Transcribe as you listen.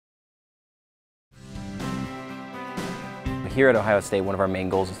Here at Ohio State, one of our main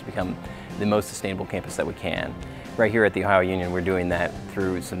goals is to become the most sustainable campus that we can. Right here at the Ohio Union, we're doing that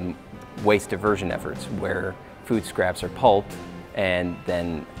through some waste diversion efforts where food scraps are pulped and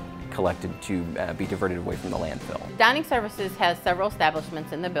then collected to be diverted away from the landfill. Dining Services has several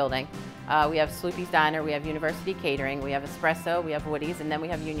establishments in the building. We have Sloopy's Diner, we have University Catering, we have Espresso, we have Woody's, and then we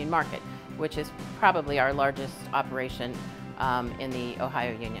have Union Market, which is probably our largest operation in the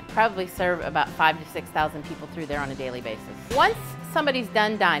Ohio Union. Probably serve about 5,000 to 6,000 people through there on a daily basis. Once somebody's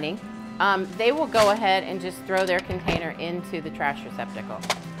done dining, they will go ahead and just throw their container into the trash receptacle.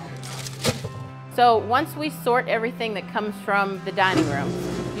 So once we sort everything that comes from the dining room,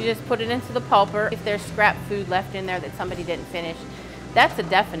 you just put it into the pulper. If there's scrap food left in there that somebody didn't finish, that's a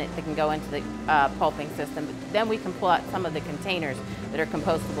definite that can go into the pulping system. But then we can pull out some of the containers that are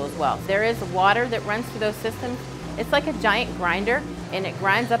compostable as well. There is water that runs through those systems. It's like a giant grinder, and it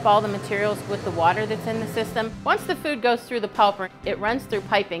grinds up all the materials with the water that's in the system. Once the food goes through the pulper, it runs through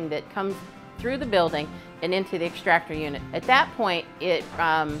piping that comes through the building and into the extractor unit. At that point, it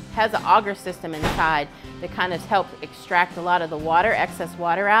has an auger system inside that kind of helps extract a lot of the water, excess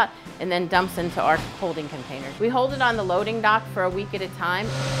water out, and then dumps into our holding containers. We hold it on the loading dock for a week at a time,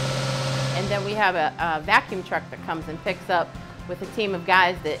 and then we have a vacuum truck that comes and picks up with a team of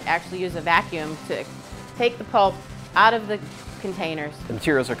guys that actually use a vacuum to take the pulp out of the containers. The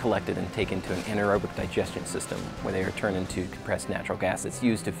materials are collected and taken to an anaerobic digestion system where they are turned into compressed natural gas that's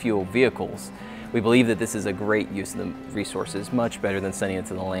used to fuel vehicles. We believe that this is a great use of the resources, much better than sending it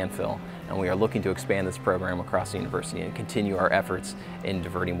to the landfill, and we are looking to expand this program across the university and continue our efforts in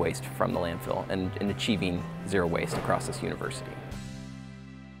diverting waste from the landfill and in achieving zero waste across this university.